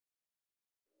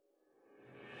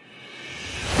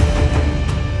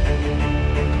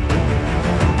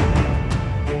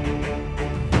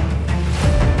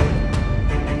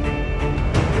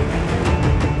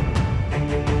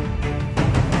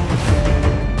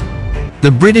The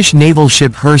British naval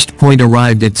ship Hurst Point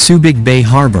arrived at Subic Bay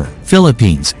Harbor,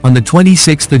 Philippines, on the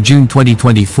 26th of June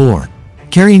 2024,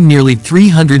 carrying nearly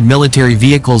 300 military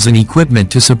vehicles and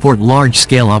equipment to support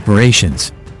large-scale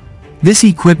operations. This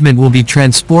equipment will be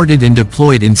transported and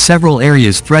deployed in several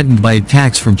areas threatened by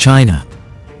attacks from China.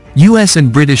 U.S.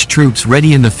 and British troops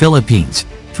ready in the Philippines,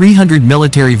 300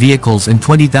 military vehicles and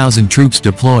 20,000 troops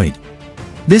deployed.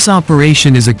 This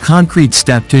operation is a concrete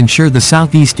step to ensure the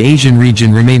Southeast Asian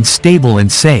region remains stable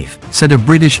and safe, said a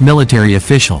British military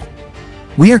official.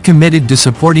 We are committed to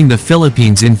supporting the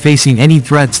Philippines in facing any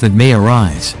threats that may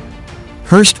arise.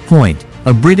 Hurst Point,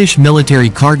 a British military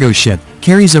cargo ship,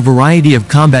 carries a variety of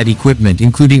combat equipment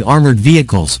including armored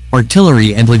vehicles,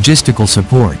 artillery and logistical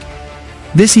support.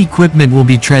 This equipment will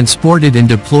be transported and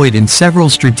deployed in several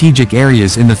strategic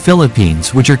areas in the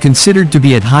Philippines which are considered to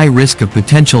be at high risk of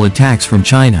potential attacks from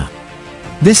China.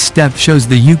 This step shows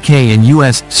the UK and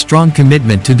US strong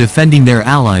commitment to defending their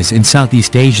allies in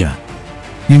Southeast Asia.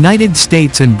 United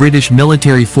States and British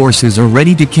military forces are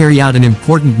ready to carry out an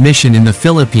important mission in the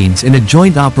Philippines in a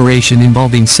joint operation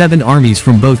involving 7 armies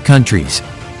from both countries.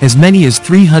 As many as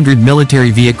 300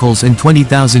 military vehicles and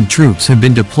 20,000 troops have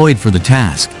been deployed for the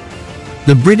task.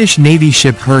 The British Navy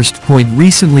ship Hurst Point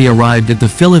recently arrived at the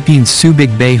Philippines'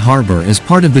 Subic Bay Harbor as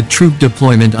part of the troop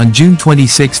deployment on June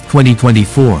 26,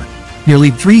 2024.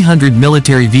 Nearly 300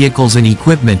 military vehicles and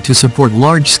equipment to support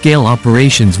large-scale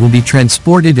operations will be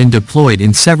transported and deployed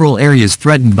in several areas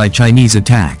threatened by Chinese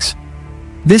attacks.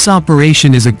 This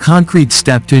operation is a concrete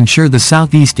step to ensure the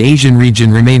Southeast Asian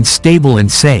region remains stable and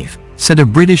safe, said a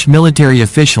British military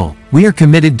official. We are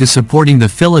committed to supporting the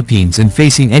Philippines and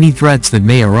facing any threats that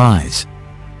may arise.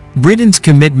 Britain's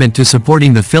commitment to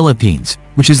supporting the Philippines,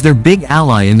 which is their big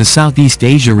ally in the Southeast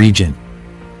Asia region.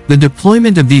 The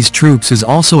deployment of these troops is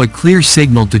also a clear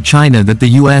signal to China that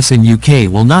the US and UK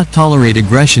will not tolerate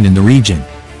aggression in the region.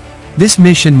 This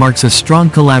mission marks a strong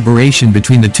collaboration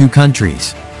between the two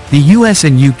countries. The US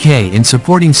and UK in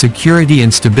supporting security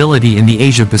and stability in the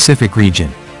Asia-Pacific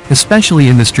region, especially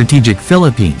in the strategic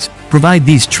Philippines, provide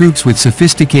these troops with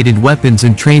sophisticated weapons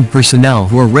and trained personnel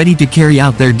who are ready to carry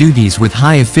out their duties with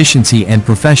high efficiency and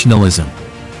professionalism.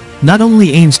 Not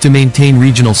only aims to maintain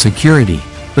regional security,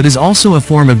 but is also a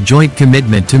form of joint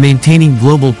commitment to maintaining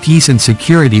global peace and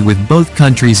security with both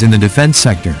countries in the defense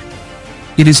sector.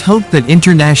 It is hoped that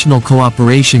international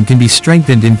cooperation can be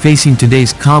strengthened in facing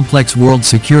today's complex world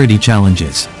security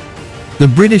challenges. The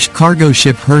British cargo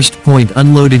ship Hurst Point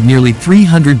unloaded nearly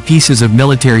 300 pieces of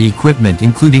military equipment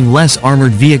including less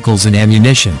armored vehicles and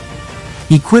ammunition.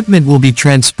 Equipment will be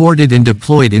transported and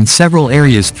deployed in several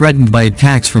areas threatened by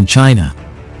attacks from China.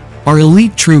 Our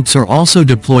elite troops are also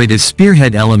deployed as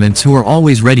spearhead elements who are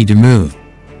always ready to move.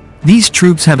 These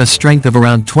troops have a strength of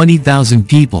around 20,000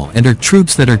 people and are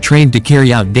troops that are trained to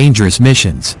carry out dangerous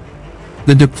missions.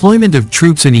 The deployment of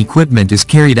troops and equipment is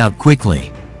carried out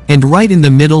quickly. And right in the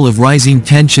middle of rising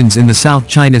tensions in the South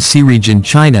China Sea region,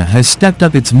 China has stepped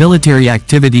up its military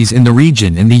activities in the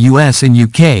region, and the US and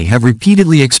UK have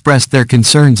repeatedly expressed their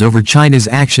concerns over China's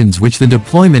actions, which the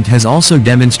deployment has also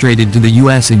demonstrated to the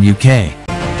US and UK.